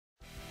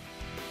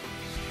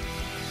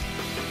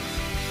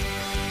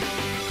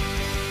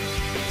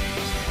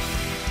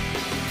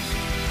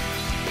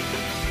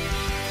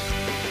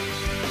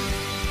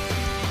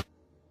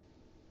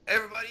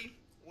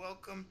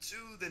welcome to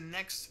the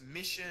next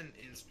mission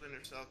in Splinter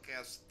Cell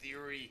Cast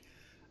Theory,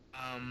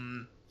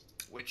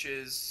 which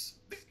is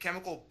the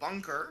chemical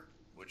bunker,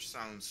 which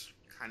sounds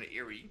kind of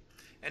eerie.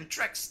 And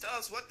Trex, tell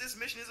us what this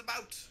mission is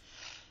about.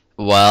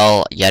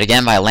 Well, yet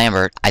again by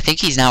Lambert, I think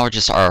he's now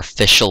just our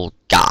official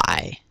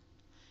guy.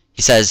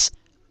 He says,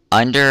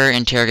 under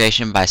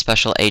interrogation by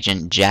Special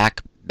Agent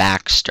Jack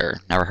Baxter.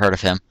 Never heard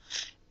of him.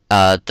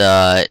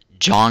 The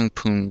Jong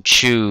Poon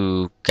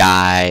Chu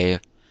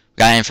guy.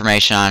 Got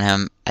information on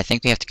him. I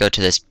think we have to go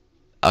to this.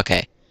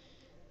 Okay.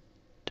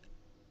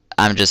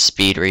 I'm just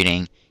speed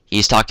reading.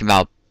 He's talking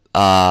about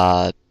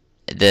the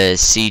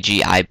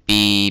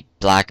CGIB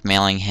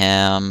blackmailing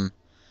him.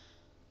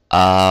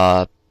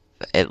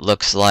 It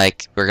looks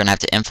like we're gonna have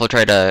to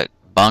infiltrate a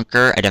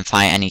bunker,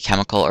 identify any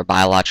chemical or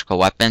biological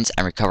weapons,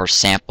 and recover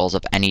samples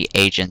of any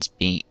agents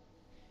being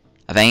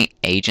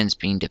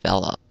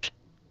developed.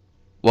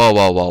 Whoa,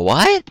 whoa, whoa,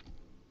 what?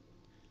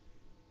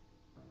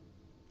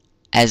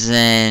 As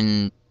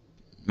in,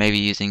 maybe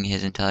using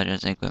his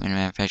intelligence and equipment to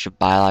manufacture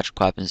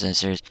biological weapons in a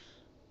series.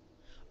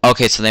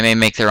 Okay, so they may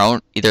make their own,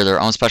 either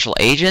their own special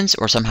agents,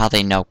 or somehow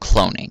they know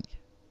cloning.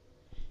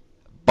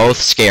 Both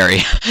scary.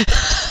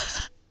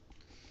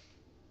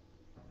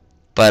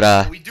 But,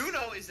 What we do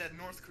know is that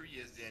North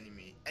Korea is the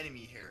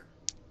enemy here.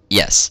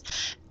 yes.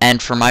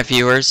 And for my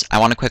viewers, I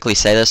want to quickly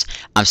say this.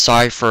 I'm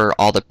sorry for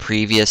all the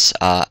previous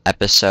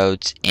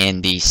episodes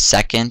in the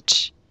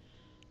second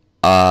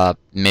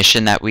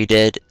mission that we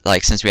did.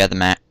 Like, since we had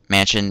the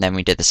mansion, then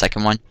we did the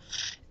second one.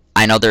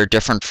 I know they're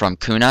different from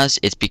Kuna's.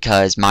 It's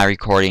because my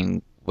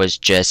recording was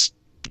just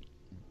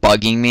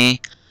bugging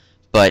me.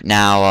 But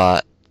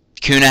now,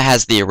 Kuna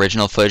has the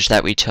original footage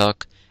that we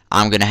took.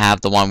 I'm going to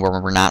have the one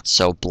where we're not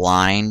so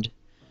blind.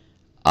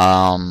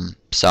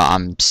 So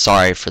I'm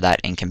sorry for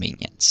that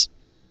inconvenience.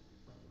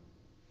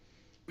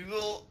 We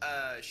will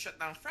shut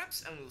down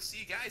Fraps and we'll see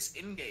you guys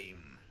in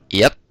game.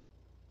 Yep.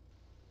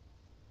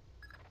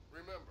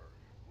 Remember,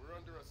 we're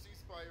under a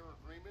ceasefire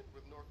agreement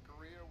with North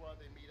Korea while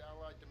they meet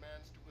Allied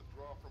demands to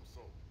withdraw from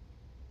Seoul.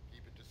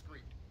 Keep it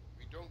discreet.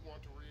 We don't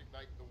want to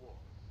reignite the war.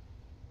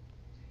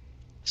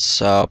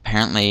 So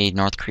apparently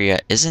North Korea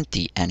isn't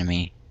the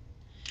enemy.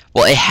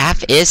 Well, it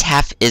half is,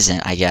 half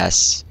isn't, I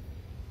guess.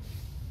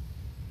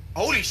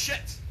 Holy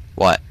shit!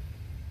 What?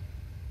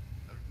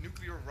 A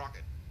nuclear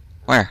rocket.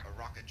 Where? A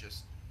rocket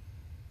just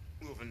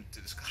moving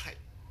to the sky.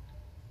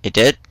 It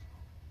did?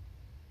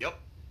 Yep.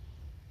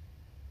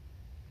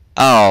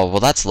 Oh, well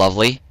that's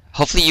lovely.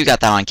 Hopefully you got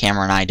that on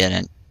camera and I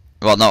didn't.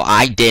 Well, no,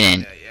 I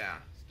didn't. Yeah.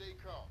 Stay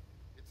calm.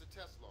 It's a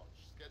test launch,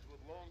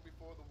 scheduled long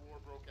before the war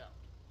broke out.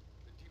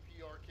 The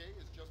DPRK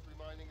is just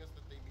reminding us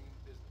that they mean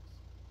business.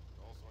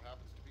 It also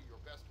happens to be your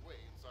best way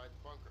inside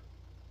the bunker.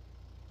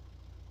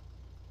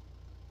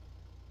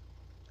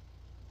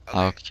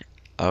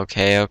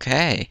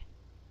 Okay.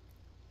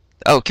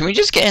 Oh, can we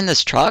just get in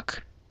this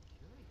truck?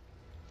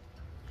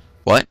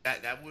 What?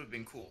 That would have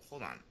been cool.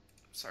 Hold on.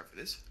 Sorry for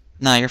this.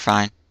 No, you're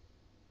fine.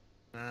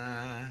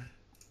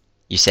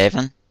 You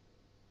saving?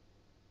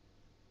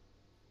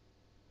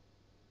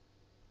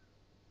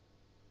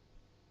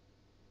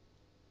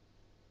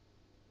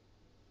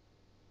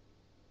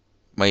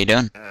 What are you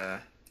doing?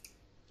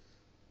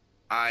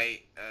 I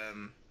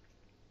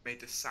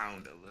made the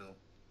sound a little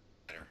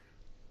better.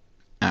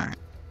 Alright.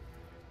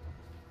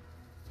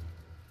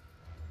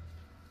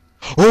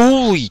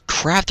 Holy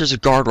crap, there's a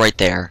guard right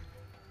there.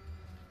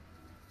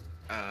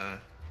 I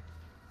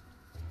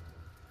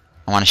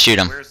want to shoot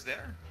him. Where's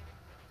there?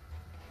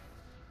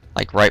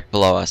 Like right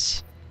below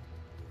us.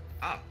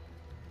 Oh.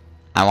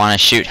 I want to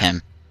shoot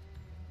him.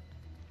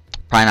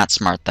 Probably not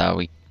smart though.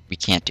 We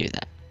can't do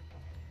that.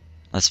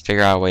 Let's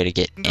figure out a way to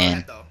get You can go in.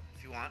 ahead, though,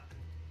 if you want.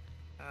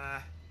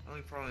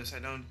 Only problem is I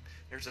don't.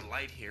 There's a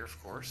light here,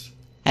 of course.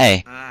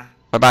 Hey,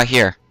 what about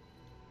here?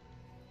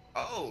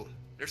 Oh,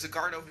 there's a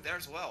guard over there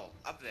as well.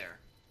 Up there.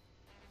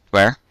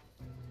 Where?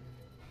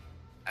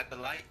 At the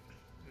light.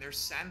 And there's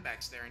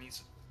sandbags there, and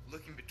he's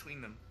looking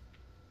between them.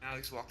 Now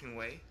he's walking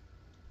away.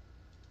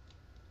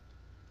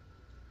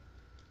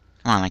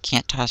 Come on, I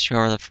can't toss you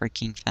over the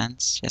freaking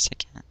fence. Yes, I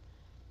can.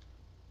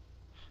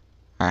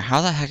 Alright,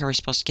 how the heck are we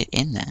supposed to get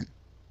in then?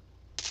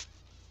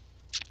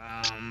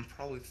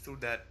 Probably through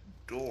that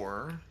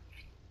door.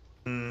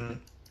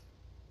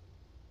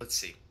 Let's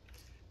see.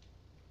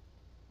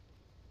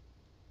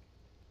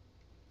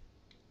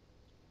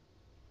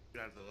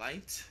 Get out of the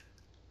light.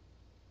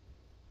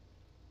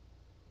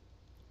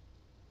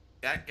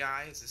 That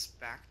guy is his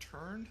back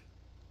turned.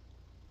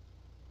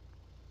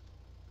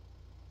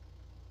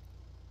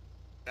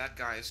 That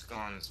guy is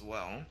gone as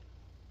well.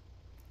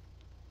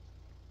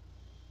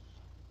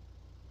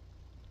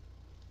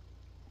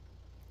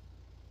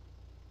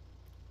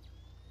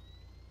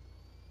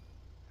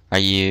 Are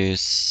you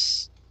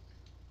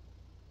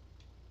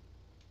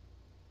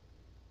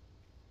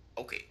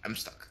Okay, I'm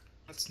stuck.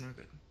 That's no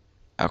good.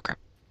 Okay.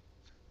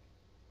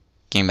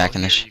 Getting back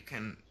in the You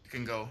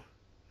can go.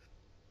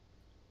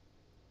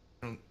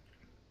 Oh.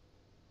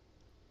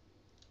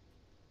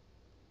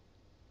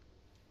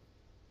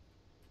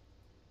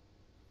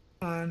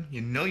 Come on.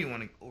 You know you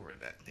want to go over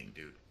that thing,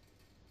 dude.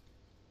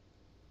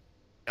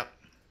 Yep.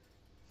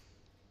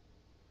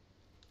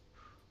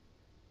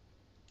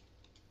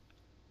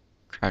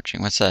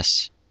 Crouching. What's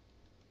this?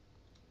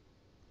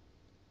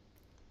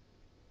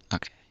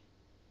 Okay.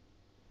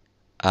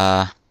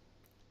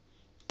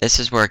 This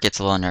is where it gets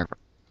a little nerve.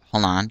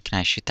 Hold on. Can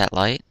I shoot that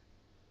light?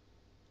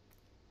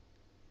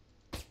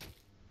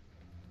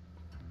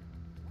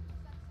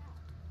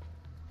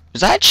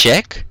 Was that a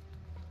chick?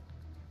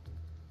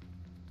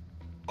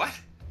 What?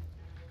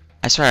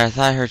 I swear, I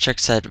thought her chick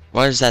said,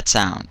 "What is that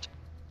sound?"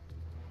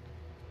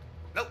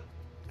 Nope.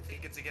 I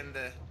think it's again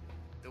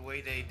the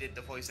way they did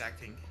the voice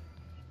acting.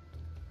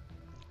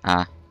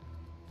 Ah.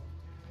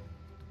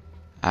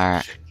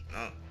 Alright. Shit.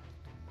 No.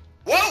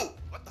 Whoa!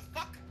 What the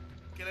fuck?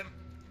 Kill him.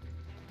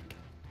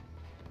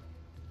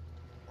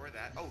 Or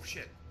that. Oh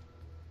shit.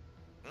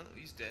 Well,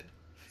 he's dead.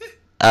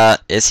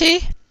 Is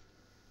he?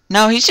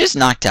 No, he's just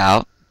knocked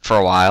out for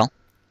a while.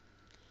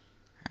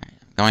 Alright,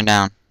 I'm going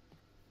down.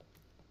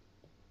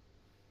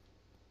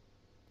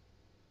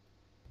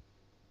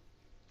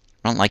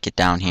 I don't like it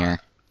down here.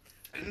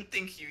 I didn't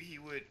think he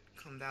would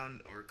come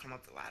down or come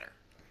up the ladder.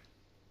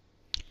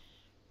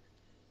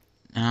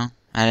 No,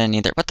 I didn't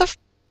either. What the f—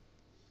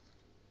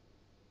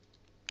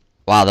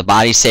 Wow, the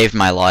body saved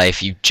my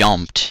life. You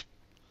jumped.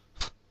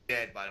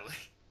 Dead, by the way.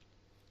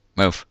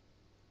 Move.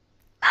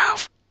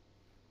 Move!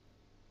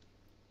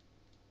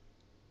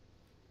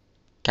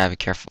 Gotta be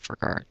careful for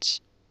guards.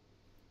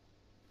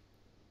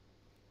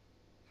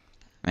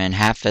 I'm in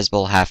half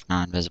visible, half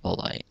non-visible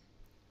light.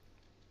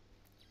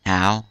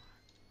 Now,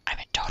 I'm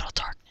in total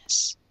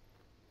darkness.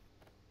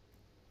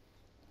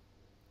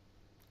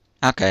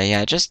 Okay,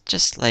 yeah,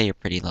 just lay your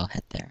pretty little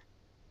head there.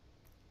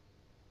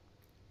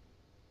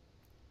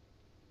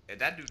 Yeah,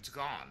 that dude's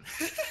gone.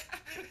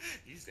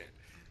 He's dead.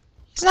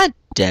 He's not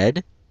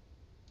dead.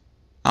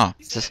 Oh,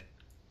 He's just dead.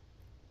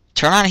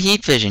 turn on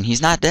heat vision.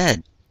 He's not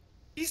dead.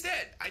 He's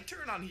dead. I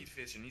turned on heat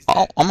vision. He's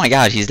Oh, dead. oh my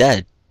God, he's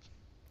dead.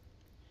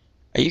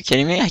 Are you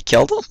kidding me? I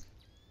killed him?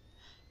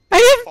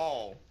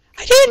 Fall.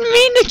 I didn't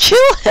mean to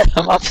kill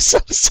him. I'm so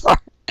sorry.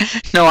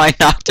 No, I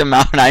knocked him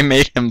out and I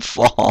made him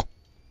fall.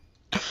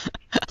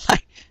 I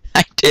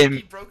He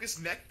didn't. broke his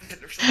neck then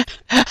or something.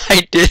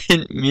 I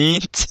didn't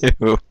mean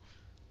to.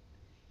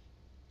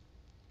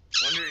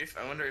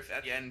 I wonder if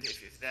at the end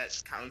if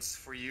that counts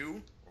for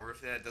you or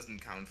if that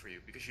doesn't count for you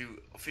because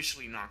you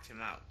officially knocked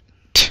him out.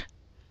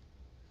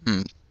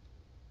 Hmm.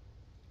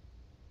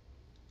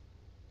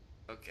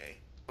 Okay,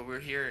 but we're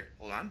here.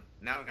 Hold on.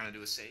 Now we're gonna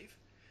do a save.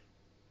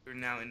 We're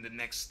now in the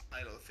next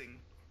title thing.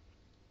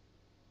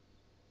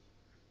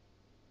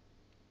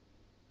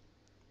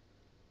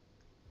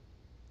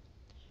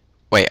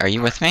 Wait, are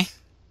you with me?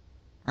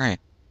 Alright.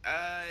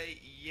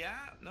 Yeah.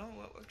 No,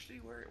 actually,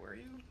 where are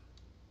you?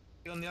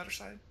 You on the other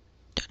side?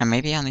 I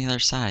may be on the other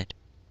side.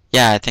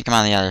 Yeah, I think I'm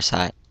on the other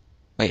side.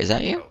 Wait, is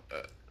that you?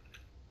 Oh,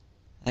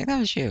 I think that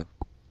was you.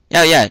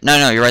 Yeah, yeah.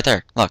 No, you're right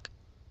there. Look.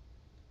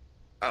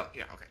 oh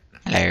yeah. Okay.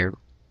 No. Hello.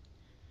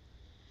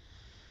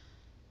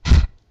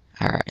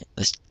 Alright,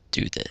 let's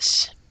do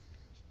this.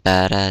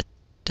 Da da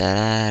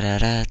da da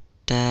da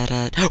da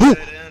da. Oh!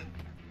 Da-da-dun.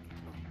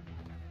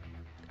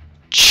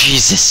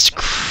 Jesus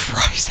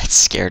Christ, that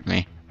scared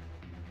me.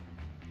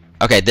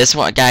 Okay, this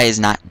one guy is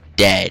not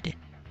dead.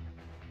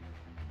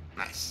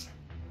 Nice.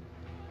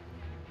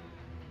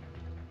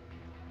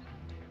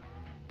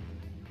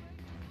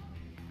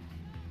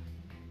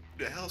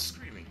 Who the hell's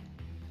screaming?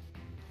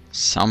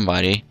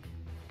 Somebody.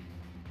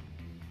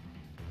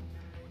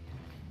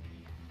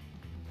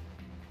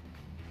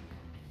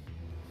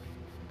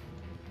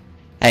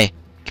 Hey,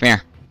 come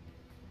here.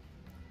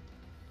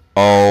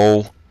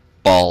 Oh,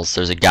 balls.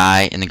 There's a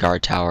guy in the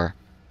guard tower.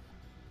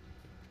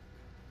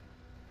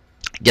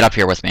 Get up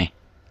here with me.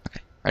 Okay,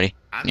 ready?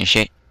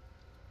 Initiate.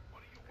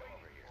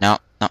 No,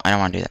 I don't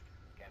want to do that.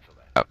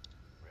 Oh.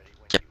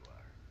 Yep.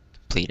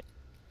 Complete it.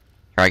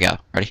 Here I go.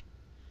 Ready?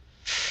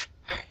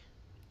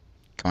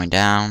 Going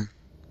down.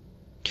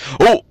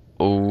 Oh!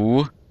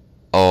 Oh.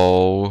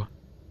 Oh.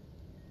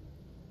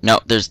 No,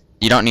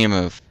 you don't need to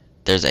move.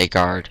 There's a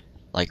guard,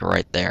 like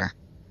right there.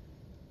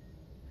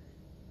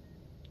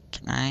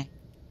 Can I?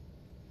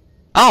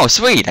 Oh,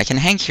 sweet! I can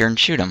hang here and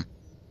shoot him.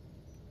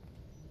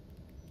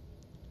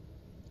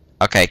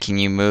 Okay, can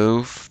you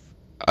move?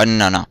 Oh,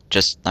 no.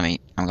 Just let me.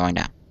 I'm going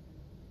down.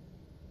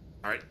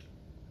 Alright.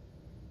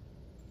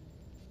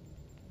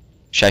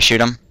 Should I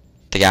shoot him?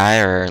 The guy,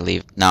 or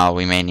leave? No,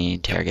 we may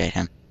need to interrogate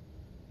him.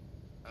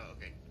 Oh,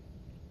 okay.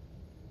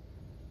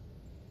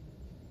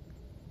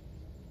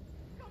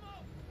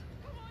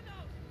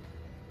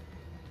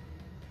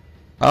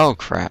 Oh,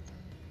 crap.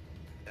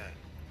 Yeah.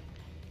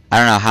 I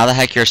don't know how the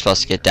heck you're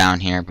supposed to get down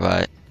here,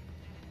 but...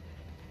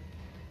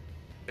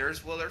 There's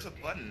a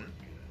button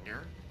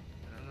here.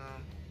 I don't know.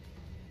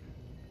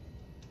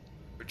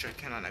 Which I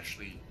cannot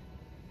actually.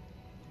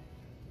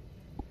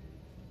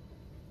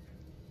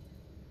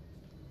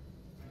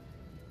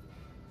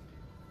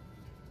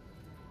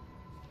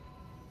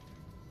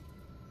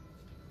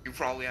 You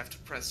probably have to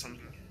press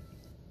something.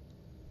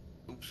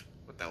 Oops.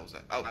 What the hell was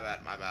that? Oh, my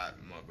bad, my bad,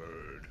 my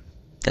bird.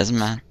 Doesn't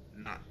matter.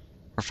 Not.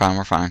 We're fine,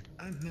 we're fine.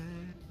 I'm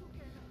mad.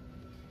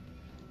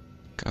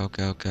 Go,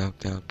 go, go,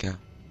 go, go.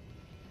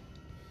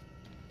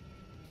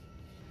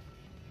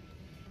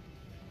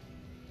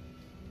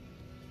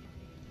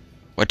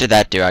 What did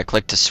that do? I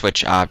clicked to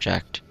switch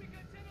object.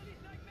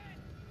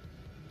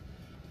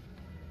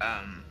 No.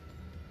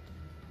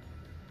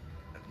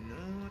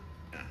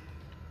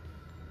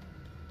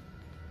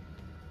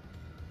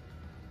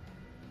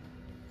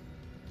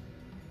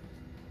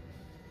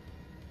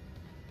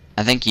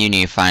 I think you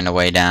need to find a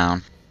way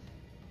down.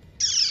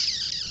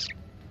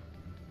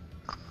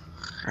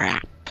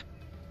 Crap.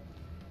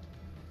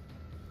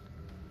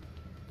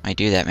 I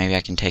do that, maybe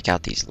I can take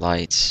out these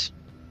lights.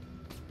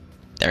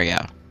 There we go.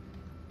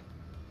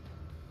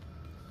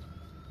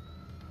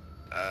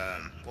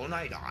 Won't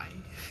I die?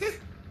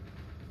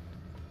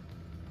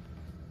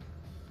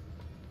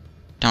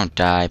 Don't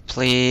die,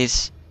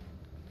 please.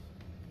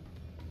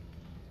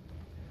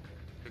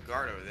 The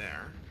guard over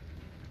there.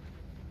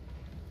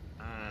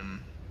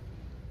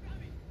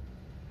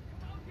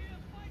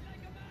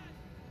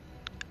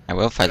 I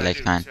will fight What like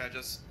should a I man. do? Should I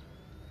just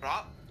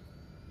drop?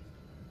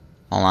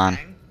 Hold on.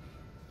 Bang?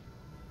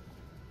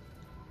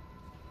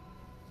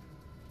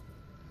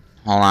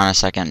 Hold on a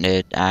second,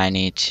 dude. I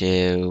need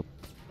to...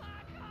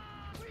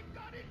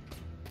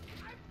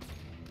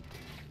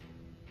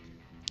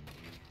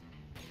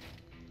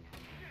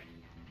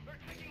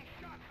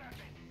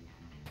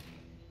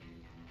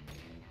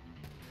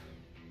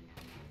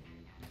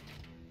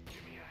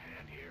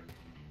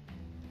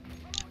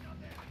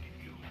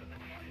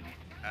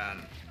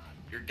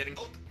 You're getting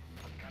old.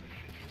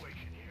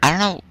 I don't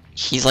know.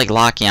 He's like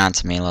locking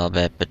onto me a little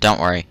bit, but don't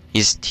worry.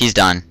 He's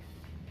done.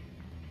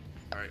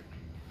 Alright.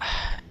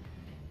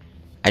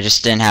 I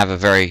just didn't have a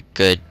very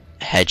good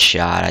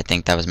headshot. I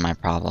think that was my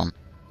problem.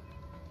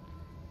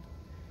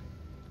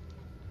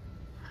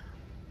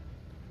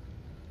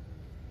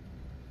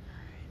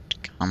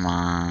 Come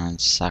on,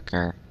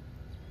 sucker.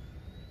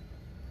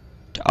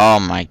 Oh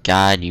my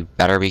god, you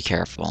better be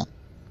careful.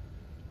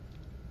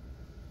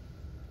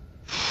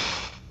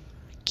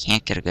 I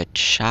can't get a good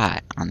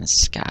shot on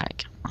this guy.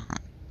 Come on.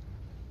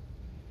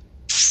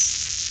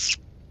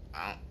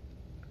 Wow.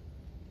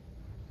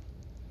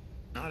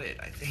 Not it,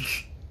 I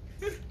think.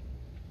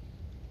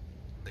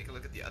 Take a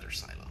look at the other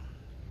silo.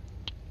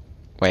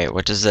 Wait,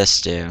 what does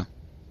this do?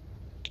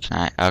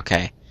 Can I?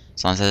 Okay.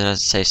 As long as it doesn't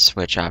say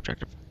switch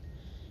object.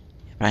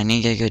 But I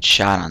need to get a good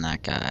shot on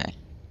that guy.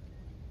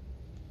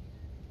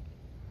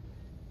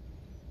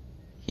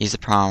 He's the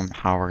problem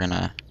how we're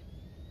gonna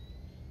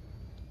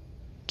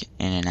get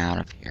in and out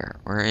of here.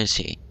 Where is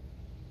he?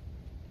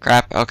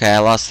 Crap, okay, I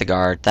lost the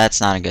guard. That's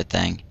not a good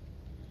thing.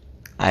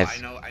 Oh, I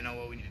know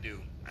what we need to do.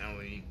 I know what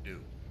we need to do.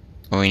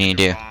 What we need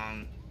to do?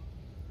 Wrong.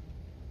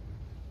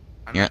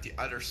 I'm You're- at the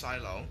other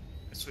silo.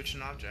 I switch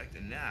an object,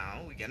 and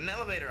now we get an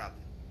elevator up.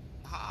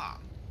 Ha!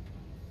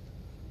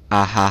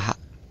 Aha.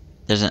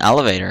 There's an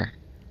elevator.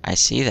 I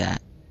see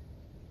that.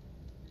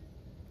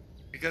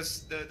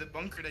 Because the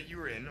bunker that you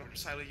were in, or the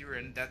silo you were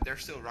in, that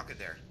there's still a rocket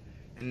there,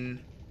 and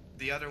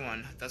the other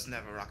one doesn't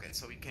have a rocket,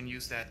 so we can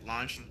use that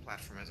launching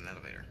platform as an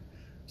elevator.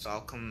 So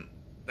I'll come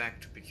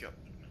back to pick you up.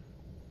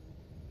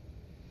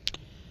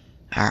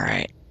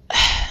 Alright.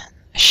 I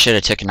should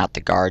have taken out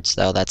the guards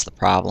though, that's the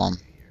problem.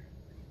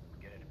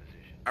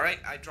 Alright,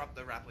 I dropped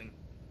the rappling.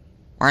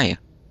 Where are you?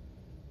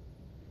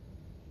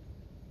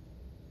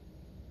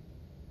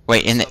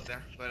 Wait, in the... Still up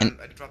there, but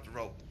I dropped the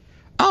rope.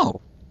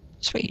 Oh!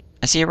 Sweet.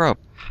 I see a rope.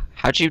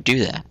 How'd you do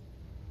that?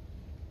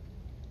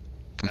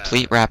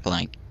 Complete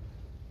rappelling.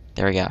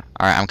 There we go.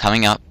 Alright, I'm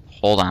coming up.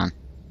 Hold on.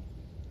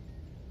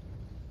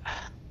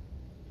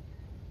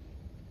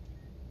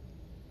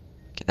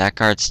 Okay, that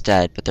guard's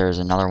dead, but there's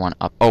another one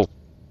up. Oh!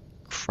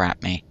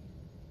 Crap me.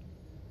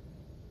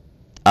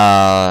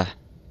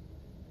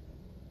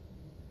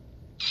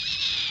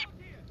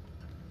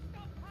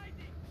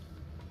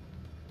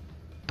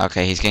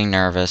 Okay, he's getting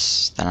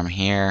nervous that I'm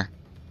here.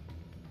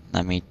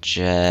 Let me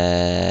just...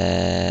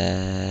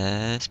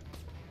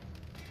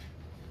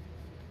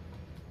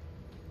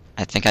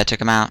 I think I took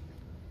him out.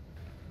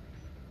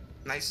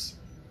 Nice.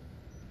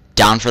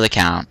 Down for the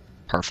count.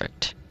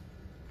 Perfect.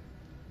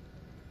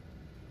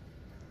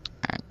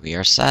 Alright, we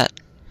are set.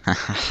 Ha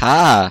ha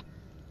ha!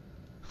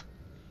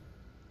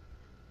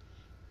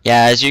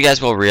 Yeah, as you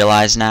guys will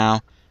realize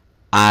now,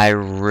 I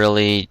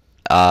really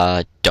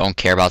don't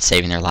care about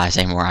saving their lives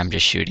anymore. I'm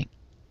just shooting.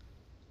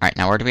 Alright,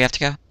 now where do we have to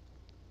go?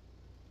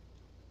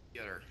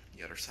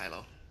 The other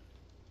silo.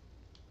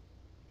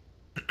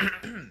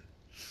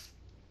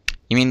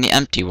 You mean the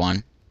empty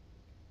one?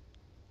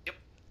 Yep.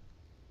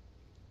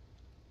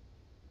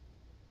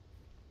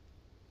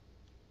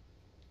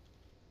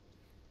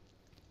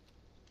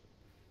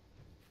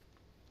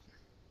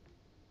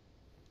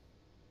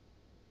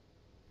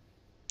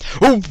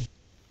 Oh!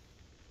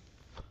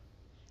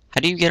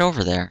 How do you get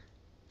over there?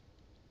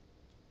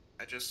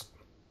 I just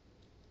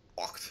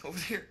walked over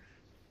there.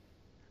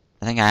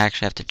 I think I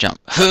actually have to jump.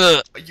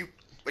 Huh! But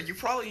you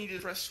probably need to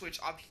press switch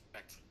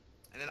object,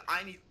 and then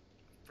I need to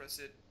press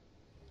it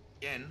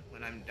again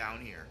when I'm down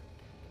here.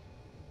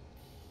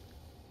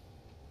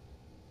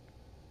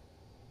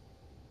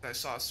 I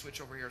saw a switch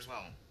over here as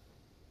well.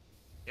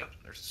 Yep,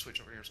 there's a switch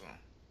over here as well.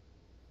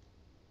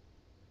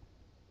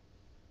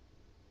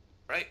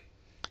 Right,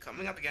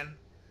 coming up again.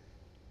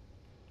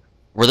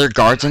 Were there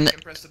guards in the...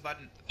 Press the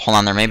button. Hold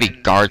on, there may be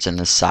guards in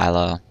this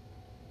silo.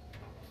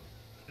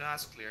 No,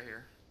 it's clear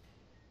here.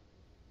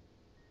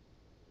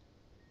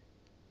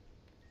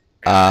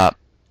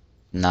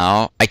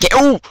 No. I can't...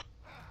 Oh!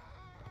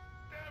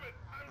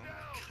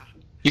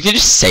 You can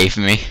just save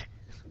me.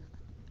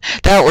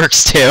 That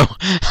works too.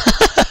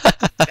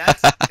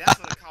 That's what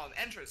I call an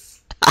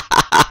entrance.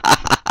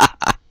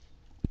 I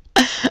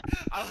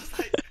was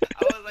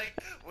like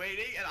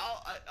waiting, and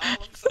all of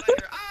a sudden I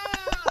hear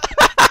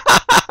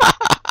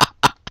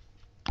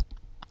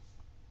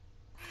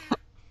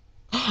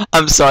ah!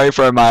 I'm sorry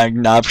for my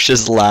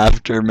obnoxious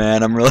laughter,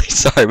 man. I'm really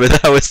sorry,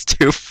 but that was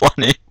too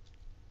funny.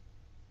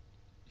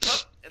 Well,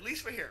 at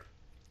least we're here.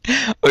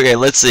 Okay,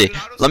 let's see.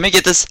 Let me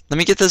get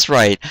this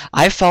right.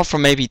 I fell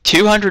from maybe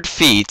 200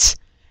 feet.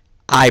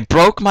 I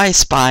broke my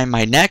spine,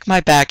 my neck, my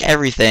back,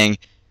 everything.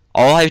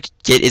 All I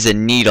get is a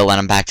needle and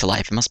I'm back to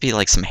life. It must be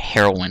like some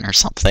heroin or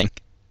something.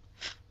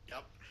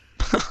 Yep.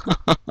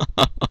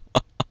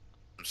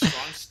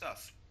 Strong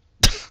stuff.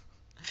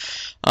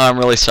 I'm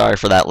really sorry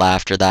for that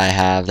laughter that I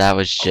have. That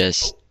was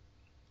just... Oh.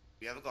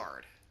 We have a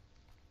guard.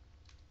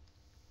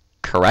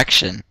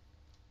 Correction.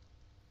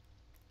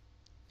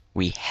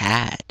 We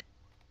had.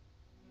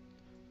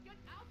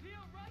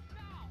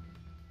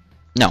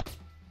 No.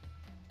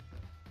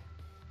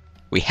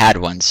 We had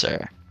one,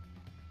 sir.